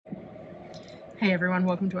Hey everyone,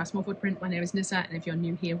 welcome to our small footprint. My name is Nyssa, and if you're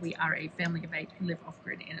new here, we are a family of 8 who live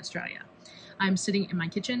off-grid in Australia. I'm sitting in my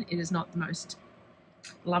kitchen. It is not the most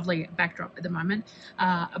lovely backdrop at the moment,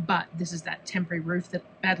 but this is that temporary roof that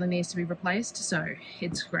badly needs to be replaced, so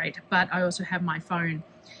it's great. But I also have my phone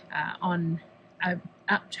on an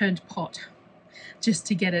upturned pot just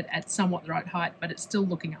to get it at somewhat the right height, but it's still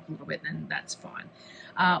looking up a little bit, and that's fine.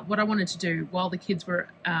 What I wanted to do while the kids were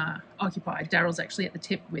occupied, Darryl's actually at the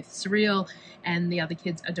tip with Surreal and the other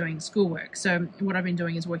kids are doing schoolwork. So what I've been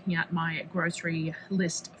doing is working out my grocery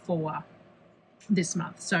list for this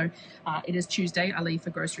month. So it is Tuesday, I leave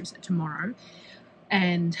for groceries tomorrow,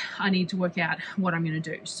 and I need to work out what I'm going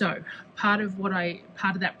to do. So part of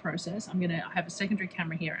that process, I have a secondary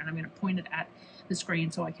camera here, and I'm going to point it at the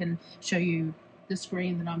screen so I can show you the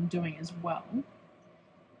screen that I'm doing as well,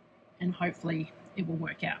 and hopefully it will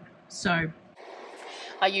work out. So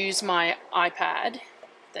I use my iPad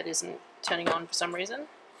that isn't turning on for some reason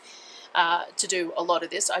to do a lot of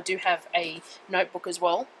this. I do have a notebook as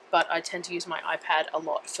well, but I tend to use my iPad a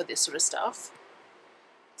lot for this sort of stuff.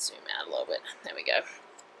 Zoom out a little bit. There we go.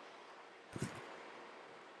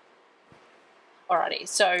 Alrighty,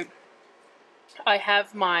 so I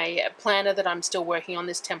have my planner that I'm still working on,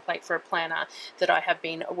 this template for a planner that I have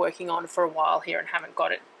been working on for a while here and haven't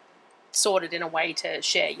got it sorted in a way to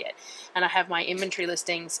share yet. And I have my inventory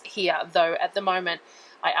listings here, though at the moment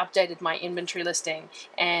I updated my inventory listing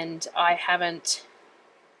and I haven't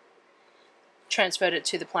transferred it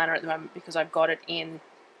to the planner at the moment because I've got it in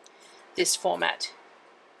this format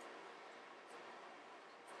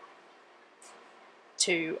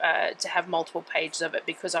to have multiple pages of it,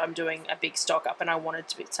 because I'm doing a big stock up and I wanted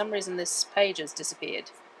to be, for some reason this page has disappeared.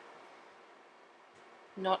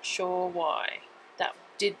 Not sure why. That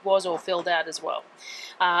was all filled out as well,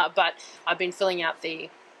 but I've been filling out the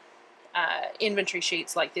inventory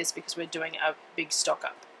sheets like this because we're doing a big stock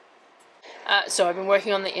up. So I've been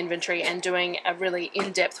working on the inventory and doing a really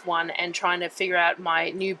in-depth one and trying to figure out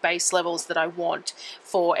my new base levels that I want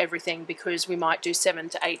for everything, because we might do 7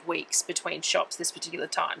 to 8 weeks between shops this particular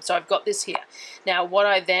time. So I've got this here. Now what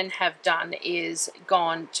I then have done is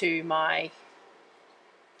gone to my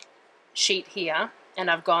sheet here, and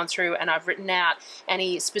I've gone through and I've written out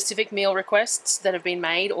any specific meal requests that have been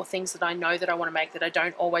made or things that I know that I want to make that I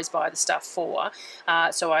don't always buy the stuff for.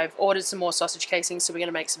 So I've ordered some more sausage casings, so we're going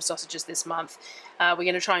to make some sausages this month. We're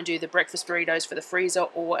going to try and do the breakfast burritos for the freezer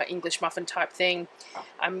or English muffin type thing.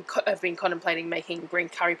 I've been contemplating making green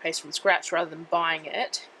curry paste from scratch rather than buying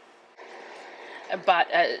it. But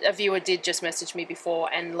a viewer did just message me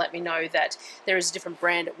before and let me know that there is a different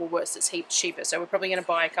brand at Woolworths that's heaps cheaper, so we're probably going to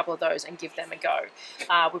buy a couple of those and give them a go.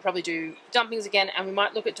 We'll probably do dumplings again, and we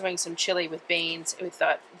might look at doing some chili with beans with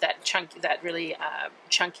that really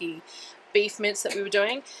chunky beef mince that we were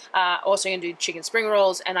doing. Also going to do chicken spring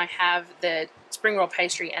rolls, and I have the spring roll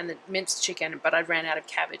pastry and the minced chicken, but I ran out of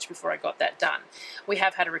cabbage before I got that done. We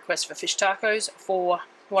have had a request for fish tacos for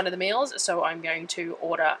one of the meals, so I'm going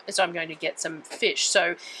to get some fish.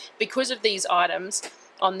 So because of these items,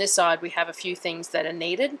 on this side we have a few things that are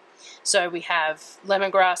needed. So we have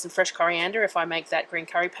lemongrass and fresh coriander if I make that green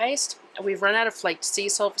curry paste. We've run out of flaked sea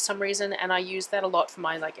salt for some reason, and I use that a lot for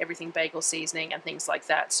my everything bagel seasoning and things like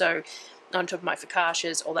that. So on top of my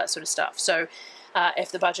focaccias, all that sort of stuff. So if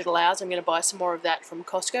the budget allows, I'm going to buy some more of that from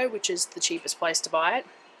Costco, which is the cheapest place to buy it.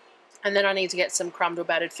 And then I need to get some crumbed or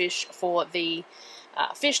battered fish for the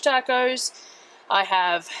fish tacos. I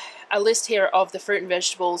have a list here of the fruit and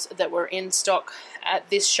vegetables that were in stock at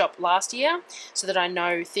this shop last year, so that I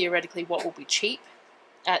know theoretically what will be cheap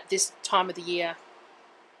at this time of the year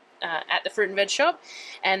at the fruit and veg shop.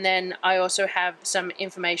 And then I also have some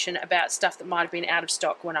information about stuff that might have been out of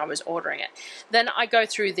stock when I was ordering it. Then I go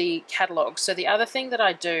through the catalogue. So the other thing that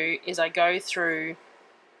I do is I go through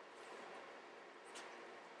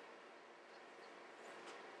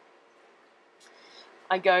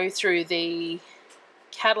the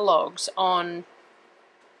catalogues on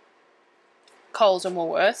Coles and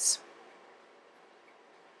Woolworths,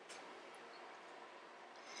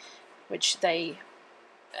 which they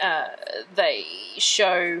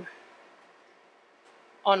show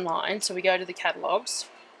online. So we go to the catalogues,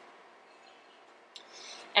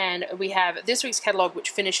 and we have this week's catalogue, which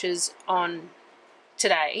finishes on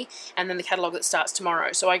today, and then the catalogue that starts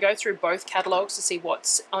tomorrow. So I go through both catalogues to see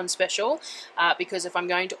what's on special, because if I'm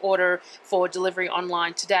going to order for delivery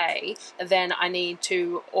online today, then I need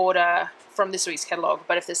to order from this week's catalogue.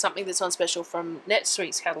 But if there's something that's on special from next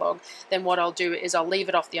week's catalogue, then what I'll do is I'll leave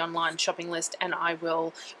it off the online shopping list and I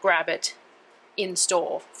will grab it in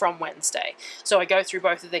store from Wednesday. So I go through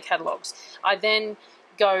both of their catalogues. I then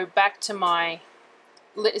go back to my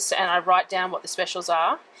list and I write down what the specials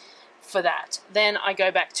are for that. Then I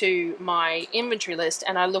go back to my inventory list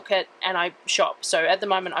and I look at and I shop. So at the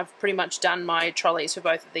moment I've pretty much done my trolleys for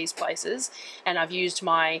both of these places, and I've used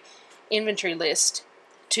my inventory list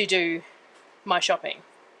to do my shopping,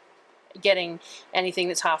 getting anything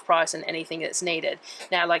that's half price and anything that's needed.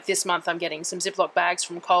 Now, like this month I'm getting some Ziploc bags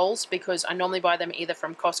from Coles because I normally buy them either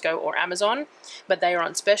from Costco or Amazon, but they are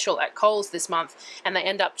on special at Coles this month and they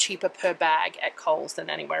end up cheaper per bag at Coles than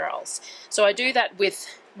anywhere else. So I do that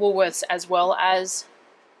with Woolworths as well as,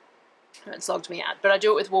 it's logged me out, but I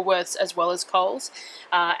do it with Woolworths as well as Coles,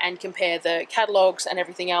 and compare the catalogues and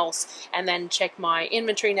everything else, and then check my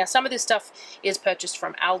inventory. Now, some of this stuff is purchased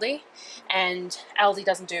from Aldi, and Aldi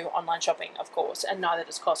doesn't do online shopping, of course, and neither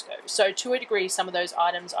does Costco. So to a degree, some of those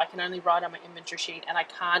items I can only write on my inventory sheet, and I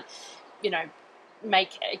can't, you know,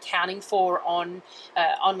 make accounting for on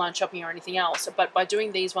online shopping or anything else. But by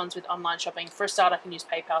doing these ones with online shopping, for a start, I can use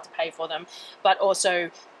PayPal to pay for them, but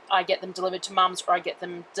also I get them delivered to mum's, or I get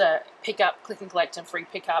them to pick up, click and collect and free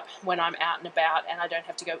pickup when I'm out and about and I don't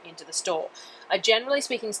have to go into the store. I generally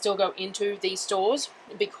speaking still go into these stores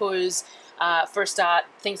because for a start,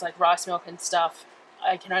 things like rice milk and stuff,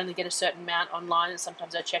 I can only get a certain amount online, and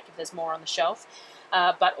sometimes I check if there's more on the shelf.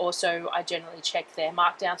 But also I generally check their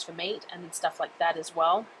markdowns for meat and stuff like that as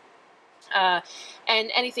well. And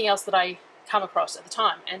anything else that I come across at the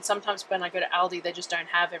time. And sometimes when I go to Aldi, they just don't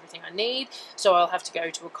have everything I need, so I'll have to go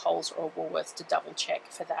to a Coles or a Woolworths to double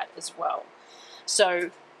check for that as well. So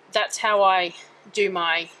that's how I do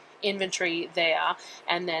my inventory there,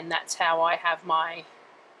 and then that's how I have my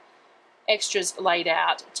extras laid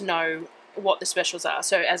out to know what the specials are.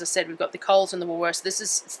 So as I said, we've got the Coles and the Woolworths. This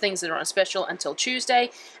is things that are on special until Tuesday,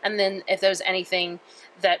 and then if there was anything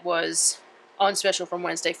that was on special from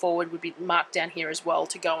Wednesday forward would be marked down here as well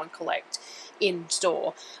to go and collect in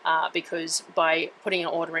store, because by putting an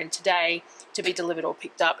order in today to be delivered or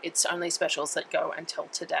picked up, it's only specials that go until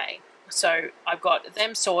today. So I've got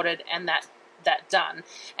them sorted and that done,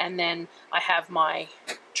 and then I have my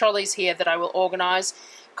trolleys here that I will organise.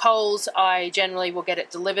 Coles, I generally will get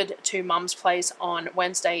it delivered to mum's place on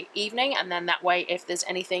Wednesday evening, and then that way if there's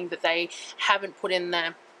anything that they haven't put in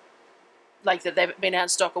there, like that they've been out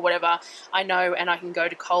of stock or whatever, I know, and I can go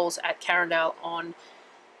to Coles at Carindale on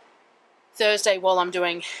Thursday while I'm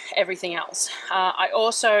doing everything else. I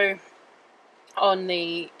also on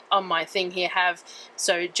my thing here have,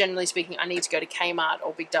 so generally speaking I need to go to Kmart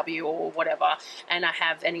or Big W or whatever, and I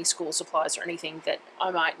have any school supplies or anything that I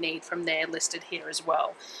might need from there listed here as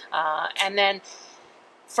well. And then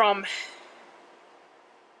from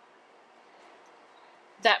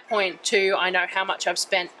that point too, I know how much I've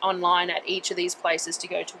spent online at each of these places to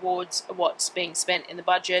go towards what's being spent in the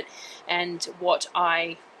budget and what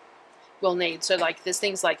I will need. So like there's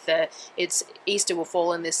things like Easter will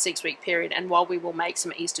fall in this 6-week period, and while we will make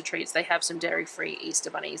some Easter treats, they have some dairy-free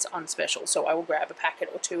Easter bunnies on special, so I will grab a packet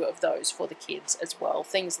or two of those for the kids as well,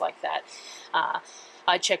 things like that.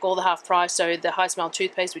 I check all the half price, so the High Smell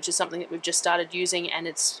toothpaste, which is something that we've just started using, and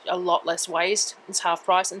it's a lot less waste, it's half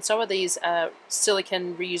price, and so are these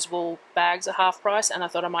silicone reusable bags are half price, and I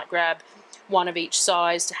thought I might grab one of each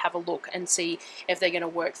size to have a look and see if they're going to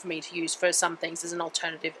work for me to use for some things as an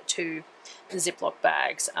alternative to the Ziploc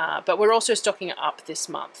bags. But we're also stocking up this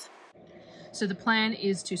month. So the plan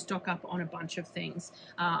is to stock up on a bunch of things.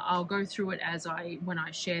 I'll go through it when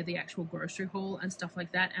I share the actual grocery haul and stuff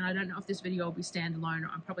like that. And I don't know if this video will be standalone, or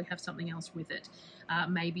I'll probably have something else with it.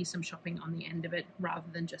 Maybe some shopping on the end of it rather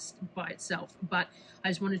than just by itself. But I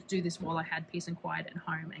just wanted to do this while I had peace and quiet at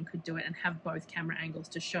home and could do it and have both camera angles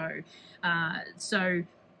to show. So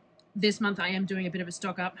this month I am doing a bit of a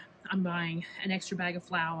stock up. I'm buying an extra bag of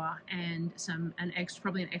flour and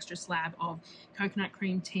probably an extra slab of coconut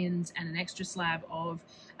cream tins and an extra slab of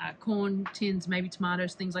corn tins, maybe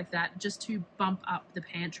tomatoes, things like that, just to bump up the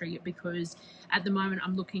pantry, because at the moment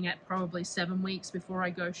I'm looking at probably 7 weeks before I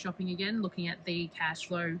go shopping again, looking at the cash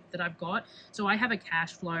flow that I've got. So I have a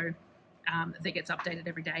cash flow that gets updated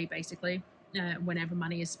every day basically. Whenever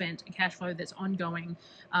money is spent, a cash flow that's ongoing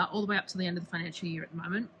all the way up to the end of the financial year at the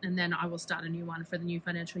moment, and then I will start a new one for the new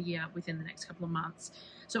financial year within the next couple of months.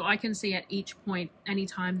 So I can see at each point, any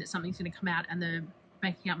time that something's going to come out and the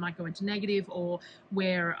bank account might go into negative, or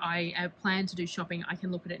where I plan to do shopping, I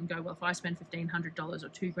can look at it and go, well, if I spend $1,500 or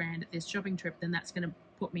 $2,000 at this shopping trip, then that's going to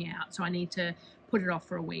put me out. So I need to put it off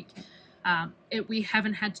for a week. We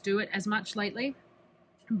haven't had to do it as much lately.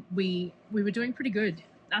 We were doing pretty good.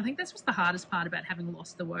 I think that's what's the hardest part about having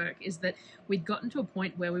lost the work, is that we'd gotten to a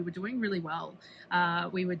point where we were doing really well.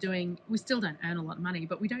 We still don't earn a lot of money,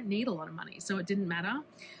 but we don't need a lot of money, so it didn't matter.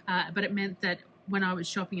 But it meant that when I was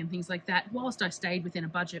shopping and things like that, whilst I stayed within a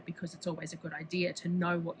budget, because it's always a good idea to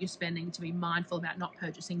know what you're spending, to be mindful about not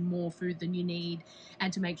purchasing more food than you need,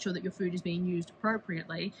 and to make sure that your food is being used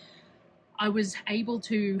appropriately, I was able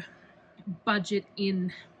to budget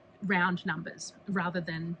in round numbers rather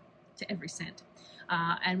than to every cent.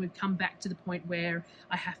 And we've come back to the point where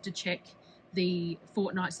I have to check the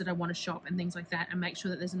fortnights that I want to shop and things like that, and make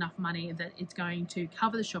sure that there's enough money that it's going to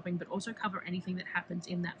cover the shopping, but also cover anything that happens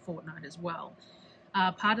in that fortnight as well.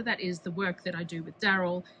 Part of that is the work that I do with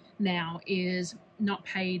Darryl now is not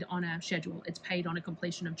paid on a schedule, it's paid on a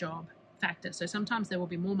completion of job factor. So sometimes there will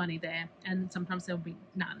be more money there and sometimes there will be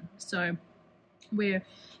none. So we're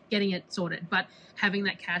getting it sorted, but having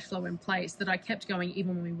that cash flow in place that I kept going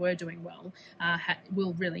even when we were doing well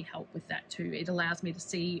will really help with that too. It allows me to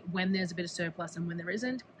see when there's a bit of surplus and when there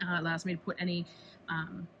isn't. Allows me to put any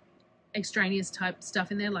extraneous type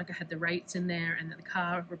stuff in there, like I had the rates in there and the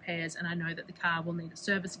car repairs, and I know that the car will need a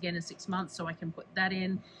service again in 6 months, so I can put that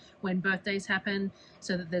in when birthdays happen,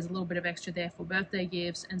 so that there's a little bit of extra there for birthday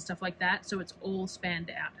gifts and stuff like that. So it's all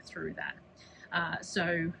spanned out through that.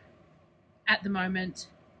 So at the moment,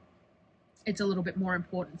 it's a little bit more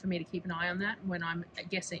important for me to keep an eye on that when I'm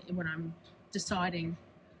deciding when I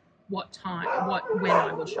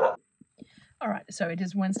will shop. All right, so it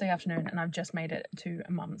is Wednesday afternoon and I've just made it to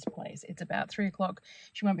Mum's place. It's about 3 o'clock.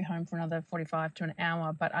 She won't be home for another 45 to an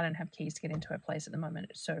hour, but I don't have keys to get into her place at the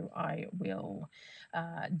moment, so I will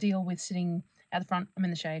deal with sitting at the front. I'm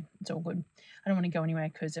in the shade. It's all good. I don't want to go anywhere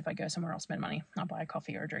because if I go somewhere, I'll spend money. I'll buy a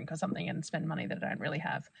coffee or a drink or something and spend money that I don't really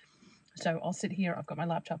have. So I'll sit here. I've got my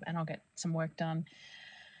laptop and I'll get some work done.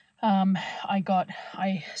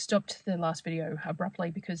 I stopped the last video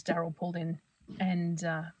abruptly because Darryl pulled in and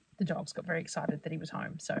the dogs got very excited that he was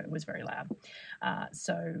home, so it was very loud.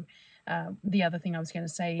 The other thing I was going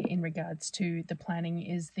to say in regards to the planning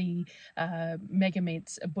is the Mega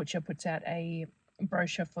Meats Butcher puts out a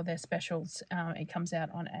brochure for their specials. It comes out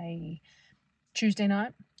on a Tuesday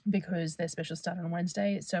night because their specials start on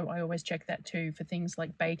Wednesday, so I always check that too for things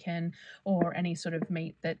like bacon or any sort of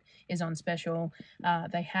meat that is on special.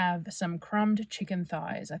 They have some crumbed chicken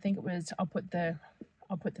thighs. I think it was, I'll put the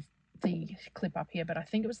clip up here, but I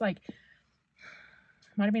think it was like,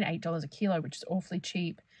 might have been $8 a kilo, which is awfully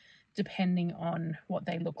cheap depending on what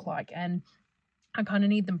they look like. And I kind of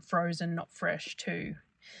need them frozen, not fresh too.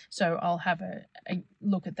 So I'll have a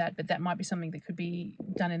look at that, but that might be something that could be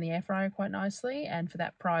done in the air fryer quite nicely. And for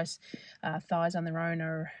that price, thighs on their own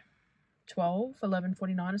are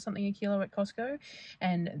 $11.49 or something a kilo at Costco,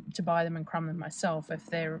 and to buy them and crumb them myself, if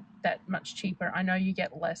they're that much cheaper. I know you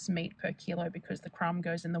get less meat per kilo because the crumb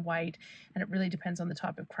goes in the weight, and it really depends on the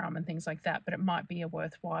type of crumb and things like that, but it might be a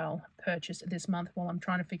worthwhile purchase this month while I'm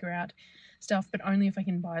trying to figure out stuff, but only if I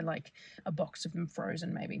can buy like a box of them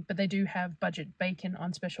frozen maybe. But they do have budget bacon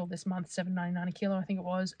on special this month, $7.99 a kilo I think it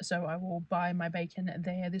was, so I will buy my bacon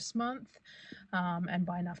there this month and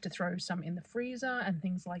buy enough to throw some in the freezer and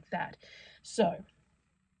things like that. So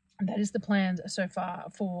that is the plans so far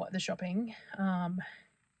for the shopping.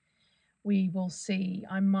 We will see.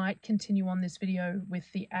 I might continue on this video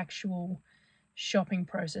with the actual shopping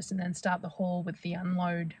process and then start the haul with the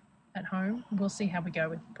unload at home. We'll see how we go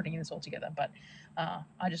with putting this all together, but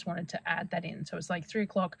I just wanted to add that in. So it's like 3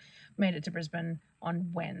 o'clock, made it to Brisbane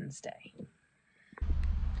on Wednesday.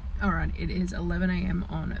 All right, it is 11 a.m.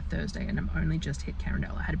 on Thursday and I've only just hit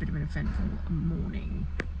Carindale. I had a bit of an eventful morning.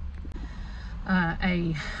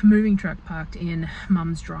 A moving truck parked in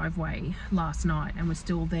Mum's driveway last night and was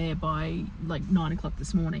still there by like 9 o'clock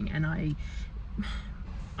this morning, and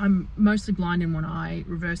I'm mostly blind in one eye.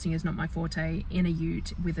 Reversing is not my forte. In a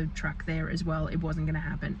ute with a truck there as well, it wasn't going to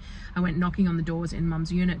happen. I went knocking on the doors in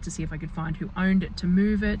Mum's unit to see if I could find who owned it to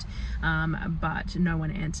move it, but no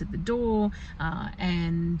one answered the door,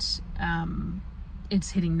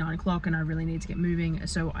 it's hitting 9 o'clock and I really need to get moving.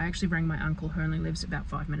 So I actually rang my uncle who only lives about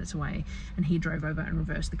 5 minutes away, and he drove over and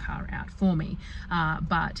reversed the car out for me.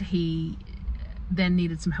 But he then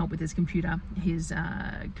needed some help with his computer. His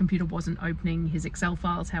computer wasn't opening his Excel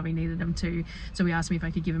files how he needed them to, so he asked me if I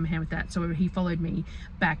could give him a hand with that. So he followed me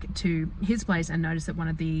back to his place and noticed that one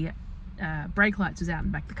of the brake lights was out in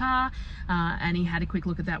the back of the car, and he had a quick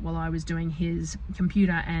look at that while I was doing his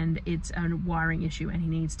computer, and it's a wiring issue and he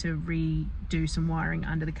needs to redo some wiring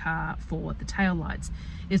under the car for the tail lights.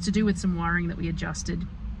 It's to do with some wiring that we adjusted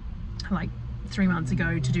like 3 months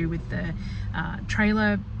ago to do with the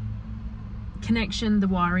trailer connection. The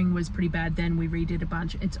wiring was pretty bad then. We redid a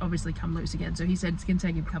bunch. It's obviously come loose again, so he said it's going to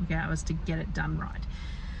take him a couple of hours to get it done right.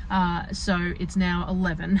 So it's now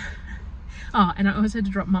 11 Oh, and I also had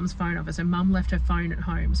to drop Mum's phone off her. So Mum left her phone at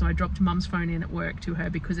home. So I dropped Mum's phone in at work to her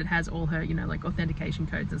because it has all her, you know, like authentication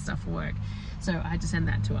codes and stuff for work. So I had to send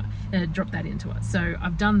that to her, drop that into her. So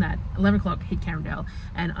I've done that. 11 o'clock, hit Carindale,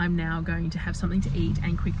 and I'm now going to have something to eat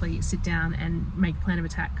and quickly sit down and make a plan of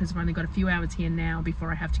attack, because I've only got a few hours here now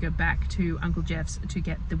before I have to go back to Uncle Jeff's to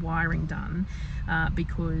get the wiring done,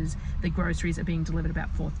 because the groceries are being delivered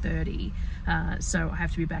about 4:30. So I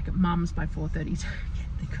have to be back at Mum's by 4:30 to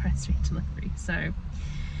get the grocery delivery. So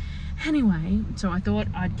anyway, so I thought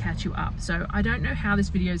I'd catch you up. So I don't know how this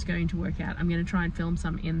video is going to work out. I'm going to try and film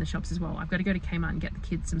some in the shops as well. I've got to go to Kmart and get the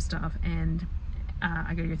kids some stuff, and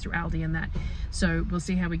I got to go through Aldi and that. So we'll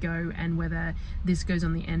see how we go, and whether this goes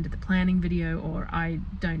on the end of the planning video, or I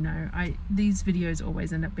don't know. These videos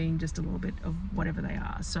always end up being just a little bit of whatever they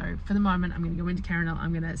are. So for the moment, I'm going to go into Carindale.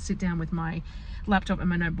 I'm going to sit down with my laptop and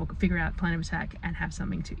my notebook, figure out plan of attack, and have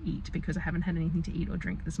something to eat, because I haven't had anything to eat or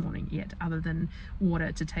drink this morning yet, other than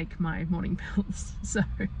water to take my morning pills. So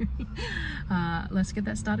let's get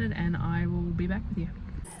that started, and I will be back with you.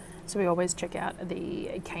 So we always check out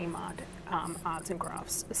the Kmart arts and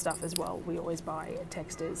crafts stuff as well. We always buy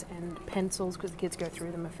texters and pencils because the kids go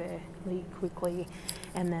through them fairly quickly.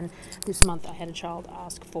 And then this month I had a child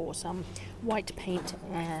ask for some white paint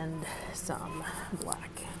and some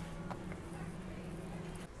black.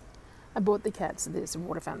 I bought the cats this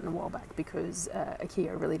water fountain a while back because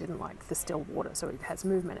Akio really didn't like the still water, so it has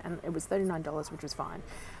movement, and it was $39, which was fine.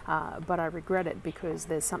 But I regret it because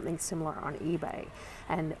there's something similar on eBay,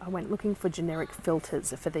 and I went looking for generic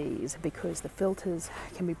filters for these, because the filters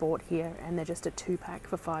can be bought here and they're just a 2-pack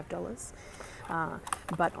for $5.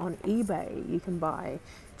 But on eBay you can buy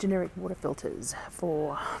generic water filters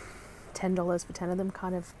for $10 for 10 of them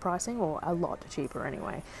kind of pricing, or a lot cheaper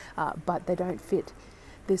anyway, but they don't fit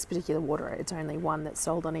this particular water. It's only one that's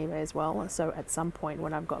sold on eBay as well. So at some point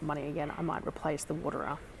when I've got money again, I might replace the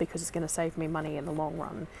waterer, because it's going to save me money in the long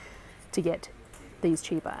run to get these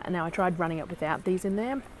cheaper. And now I tried running it without these in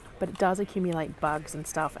there, but it does accumulate bugs and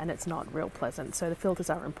stuff, and it's not real pleasant. So the filters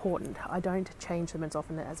are important. I don't change them as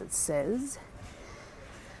often as it says.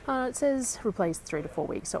 It says replace 3 to 4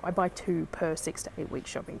 weeks, so I buy 2 per 6 to 8 week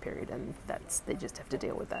shopping period, and they just have to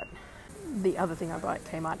deal with that. The other thing I buy at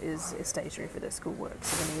Kmart is stationery for their schoolwork.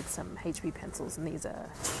 So they need some HB pencils, and these are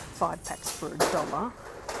 5 packs for $1.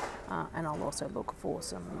 And I'll also look for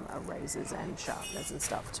some erasers and sharpeners and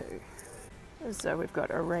stuff too. So we've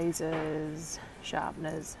got erasers,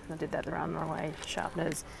 sharpeners, I did that the wrong way,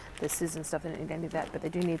 sharpeners, the scissors and stuff, they don't need any of that, but they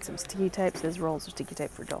do need some sticky tapes. There's rolls of sticky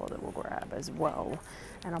tape for $1 that we'll grab as well.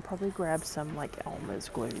 And I'll probably grab some like Elmer's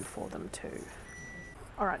glue for them too.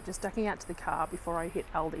 Alright, just ducking out to the car before I hit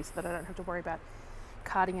Aldi so that I don't have to worry about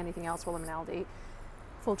carting anything else while I'm in Aldi.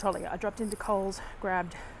 Full trolley. I dropped into Coles,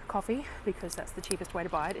 grabbed coffee, because that's the cheapest way to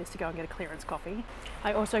buy it, is to go and get a clearance coffee.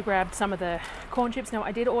 I also grabbed some of the corn chips. Now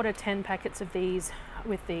I did order 10 packets of these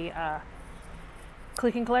with the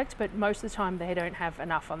click and collect, but most of the time they don't have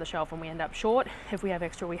enough on the shelf and we end up short. If we have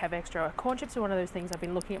extra, we have extra. Corn chips are one of those things I've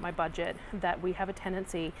been looking at my budget that we have a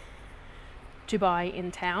tendency to buy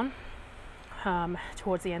in town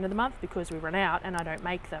towards the end of the month, because we run out and I don't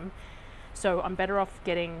make them. So I'm better off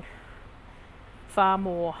getting far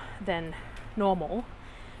more than normal,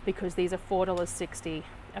 because these are $4.60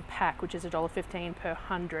 a pack, which is $1.15 per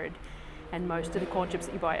 100, and most of the corn chips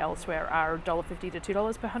that you buy elsewhere are $1.50 to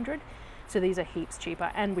 $2 per 100. So these are heaps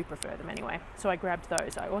cheaper, and we prefer them anyway. So I grabbed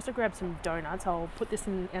those. I also grabbed some donuts. I'll put this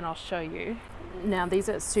in and I'll show you. Now these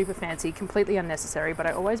are super fancy, completely unnecessary, but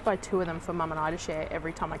I always buy 2 of them for Mum and I to share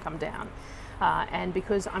every time I come down. And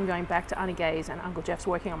because I'm going back to Auntie Gay's and Uncle Jeff's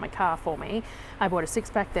working on my car for me, I bought a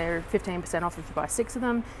 6-pack there, 15% off if you buy 6 of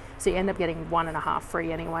them. So you end up getting 1.5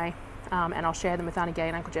 free anyway. And I'll share them with Auntie Gay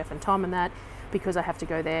and Uncle Jeff and Tom and that, because I have to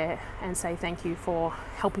go there and say thank you for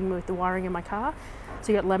helping me with the wiring in my car.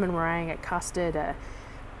 So you got lemon meringue, a custard, a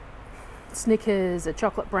Snickers, a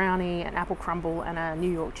chocolate brownie, an apple crumble, and a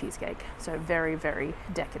New York cheesecake. So very, very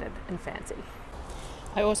decadent and fancy.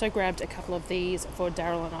 I also grabbed a couple of these for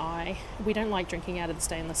Darryl and I. We don't like drinking out of the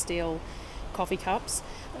stainless steel coffee cups,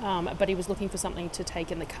 but he was looking for something to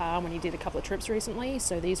take in the car when he did a couple of trips recently.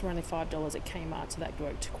 So these were only $5 at Kmart, so that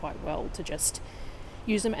worked quite well to just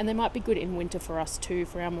use them. And they might be good in winter for us too,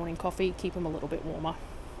 for our morning coffee, keep them a little bit warmer.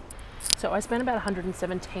 So I spent about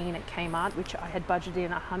 $117 at Kmart, which I had budgeted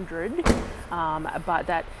in $100, but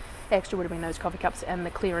that extra would have been those coffee cups and the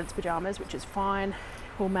clearance pajamas, which is fine,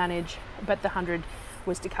 we'll manage. But the $100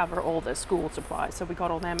 was to cover all the school supplies, so we got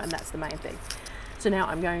all them, and that's the main thing. So now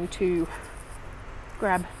I'm going to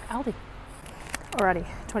grab Aldi. Alrighty,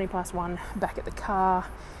 1:20 back at the car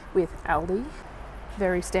with Aldi.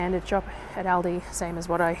 Very standard shop at Aldi, same as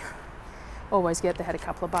what I always get. They had a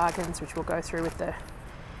couple of bargains, which we'll go through with the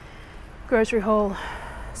grocery haul.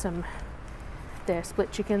 Their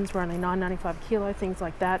split chickens were only $9.95 a kilo, things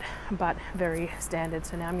like that, but very standard.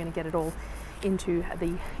 So now I'm going to get it all into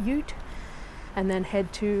the ute and then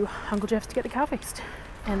head to Uncle Jeff's to get the car fixed.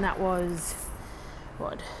 And that was,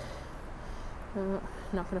 what?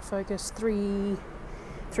 Not going to focus.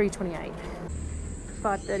 3:28.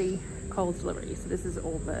 5:30 Coles delivery. So this is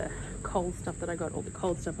all the Coles stuff that I got. All the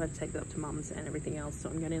Coles stuff I had to take that up to Mum's and everything else. So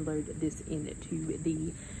I'm going to load this into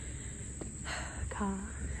the car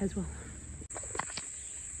as well.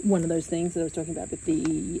 One of those things that I was talking about with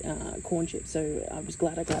the corn chips. So I was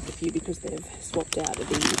glad I grabbed a few because they've swapped out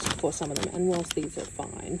these for some of them. And whilst these are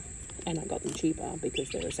fine, and I got them cheaper because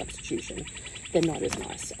they're a substitution, they're not as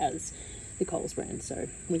nice as the Coles brand. So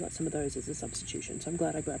we got some of those as a substitution. So I'm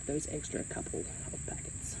glad I grabbed those extra couple of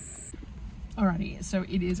packets. Alrighty, so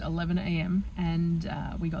it is 11 AM and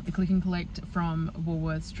we got the click and collect from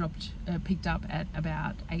Woolworths picked up at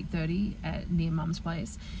about 8:30 near Mum's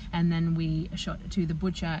place, and then we shot to the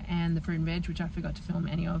butcher and the fruit and veg, which I forgot to film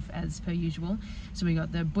any of as per usual. So we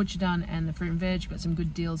got the butcher done and the fruit and veg, got some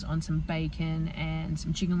good deals on some bacon and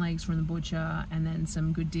some chicken legs from the butcher, and then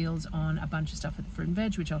some good deals on a bunch of stuff at the fruit and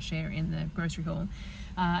veg, which I'll share in the grocery haul.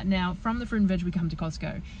 Now from the fruit and veg we come to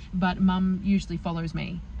Costco, but Mum usually follows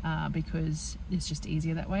me because it's just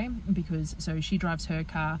easier that way, because so she drives her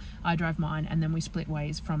car, I drive mine, and then we split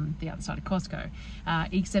ways from the other side of Costco,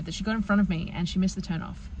 except that she got in front of me and she missed the turn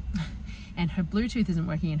off and her Bluetooth isn't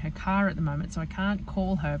working in her car at the moment, so I can't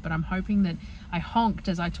call her, but I'm hoping that I honked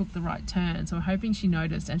as I took the right turn, so I'm hoping she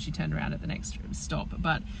noticed and she turned around at the next stop.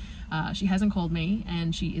 But she hasn't called me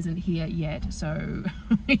and she isn't here yet, so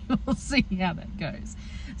we'll see how that goes.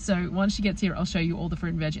 So once she gets here, I'll show you all the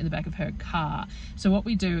fruit and veg in the back of her car. So what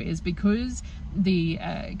we do is, because the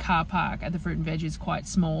car park at the fruit and veg is quite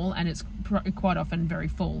small and it's quite often very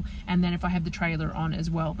full, and then if I have the trailer on as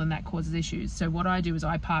well, then that causes issues. So what I do is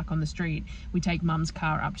I park on the street, we take Mum's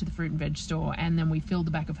car up to the fruit and veg store, and then we fill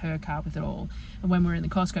the back of her car with it all. And when we're in the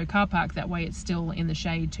Costco car park, that way it's still in the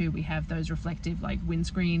shade too. We have those reflective like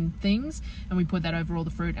windscreen things, and we put that over all the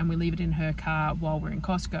fruit and we leave it in her car while we're in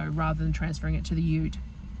Costco, rather than transferring it to the ute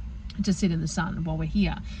to sit in the sun while we're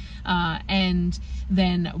here. And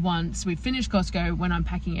then once we finish Costco, when I'm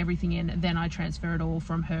packing everything in, then I transfer it all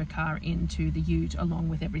from her car into the ute along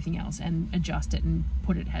with everything else and adjust it and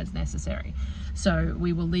put it as necessary. So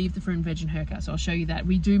we will leave the fruit and veg in her car. So I'll show you that.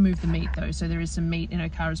 We do move the meat though, so there is some meat in her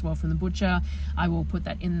car as well from the butcher. I will put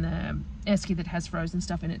that in the esky that has frozen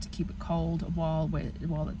stuff in it to keep it cold while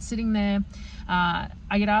it's sitting there. I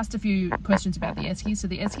get asked a few questions about the eskies. So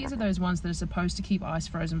the eskies are those ones that are supposed to keep ice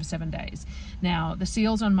frozen for 7 days. Now the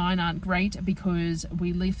seals on mine aren't great because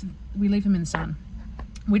we leave them in the sun.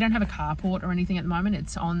 We don't have a carport or anything at the moment.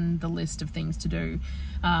 It's on the list of things to do,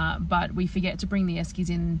 but we forget to bring the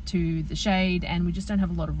eskies into the shade, and we just don't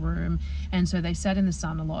have a lot of room, and so they sat in the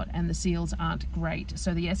sun a lot, and the seals aren't great.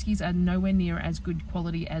 So the eskies are nowhere near as good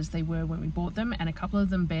quality as they were when we bought them, and a couple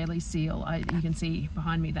of them barely seal. You can see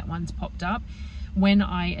behind me that one's popped up. When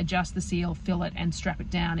I adjust the seal, fill it and strap it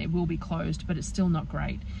down, it will be closed, but it's still not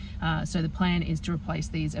great. So the plan is to replace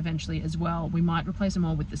these eventually as well. We might replace them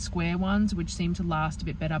all with the square ones, which seem to last a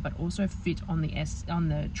bit better, but also fit on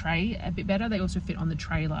the tray a bit better. They also fit on the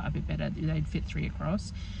trailer a bit better. They'd fit 3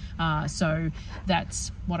 across. So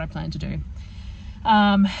that's what I plan to do.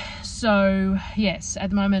 So yes, at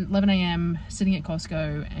the moment, 11 AM, sitting at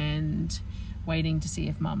Costco and waiting to see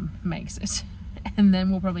if Mum makes it. And then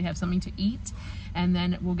we'll probably have something to eat, and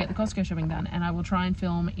then we'll get the Costco shopping done, and I will try and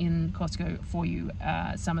film in Costco for you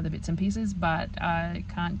some of the bits and pieces, but I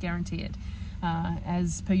can't guarantee it.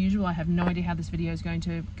 As per usual, I have no idea how this video is going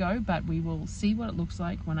to go, but we will see what it looks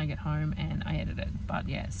like when I get home and I edit it. But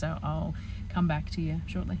yeah, so I'll come back to you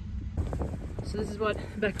shortly. So this is what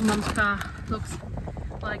the back of Mum's car looks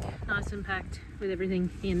like, nice and packed with everything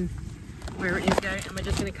in where it needs to go, and we're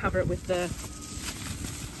just going to cover it with the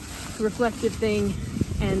reflective thing,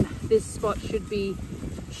 and this spot should be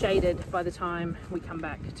shaded by the time we come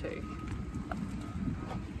back too.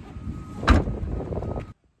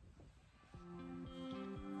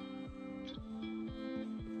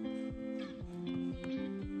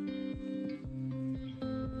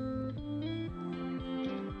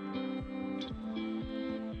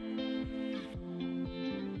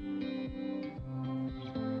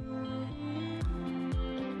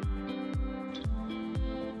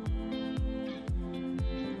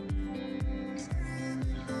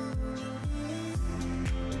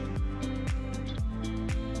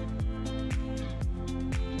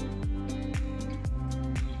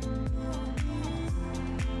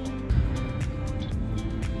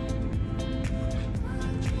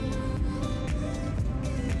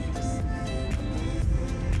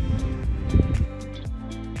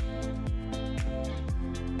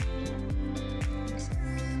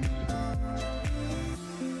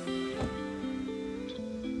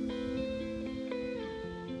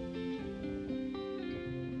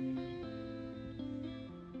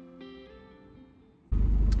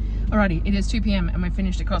 Alrighty, it is 2 p.m. and we're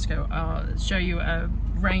finished at Costco. I'll show you a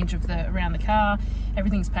range of around the car.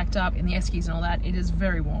 Everything's packed up in the eskies and all that. It is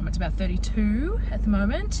very warm. It's about 32 at the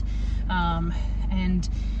moment, and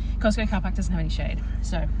Costco car park doesn't have any shade.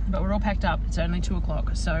 So, but we're all packed up. It's only 2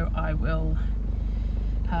 o'clock, so I will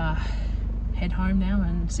head home now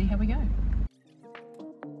and see how we go.